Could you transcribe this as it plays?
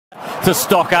to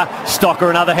Stocker. Stocker,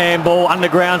 another handball,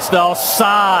 underground style.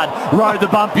 Saad rode the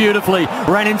bump beautifully,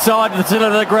 ran inside to the center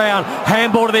of the ground,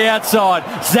 handball to the outside.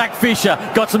 Zach Fisher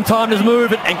got some time to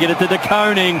move it and get it to De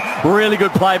Koning. Really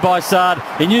good play by Saad.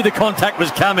 He knew the contact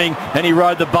was coming and he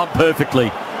rode the bump perfectly.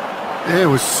 Yeah, it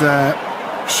was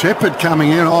Sheppard coming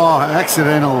in. Oh,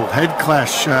 accidental head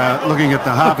clash. Looking at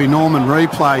the Harvey Norman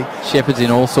replay. Sheppard's in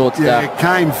all sorts of stuff. It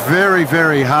came very,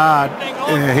 very hard.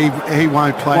 He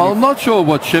won't play. Well, I'm not sure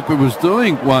what Sheppard was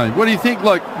doing, Wayne. What do you think?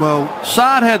 Like, well,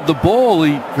 Saad had the ball.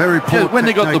 Very poor when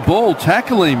they got the ball,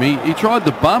 tackle him. He tried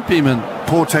to bump him and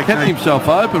poor technique. Kept himself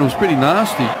open. It was pretty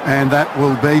nasty. And that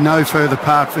will be no further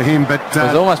part for him. But it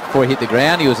was almost before he hit the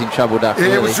ground. He was in trouble, Duck. Yeah,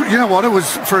 really. it was. You know what? It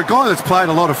was for a guy that's played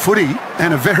a lot of footy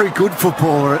and a very good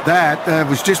footballer at that. It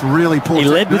was just really poor. He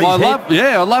led with his head.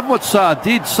 I love what Saad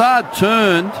did. Saad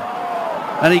turned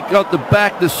and he got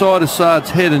the side of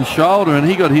Saad's head and shoulder, and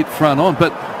he got hit front on.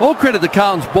 But all credit to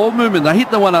Carlton's ball movement. They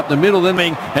hit the one up the middle,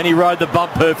 And he rode the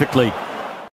bump perfectly.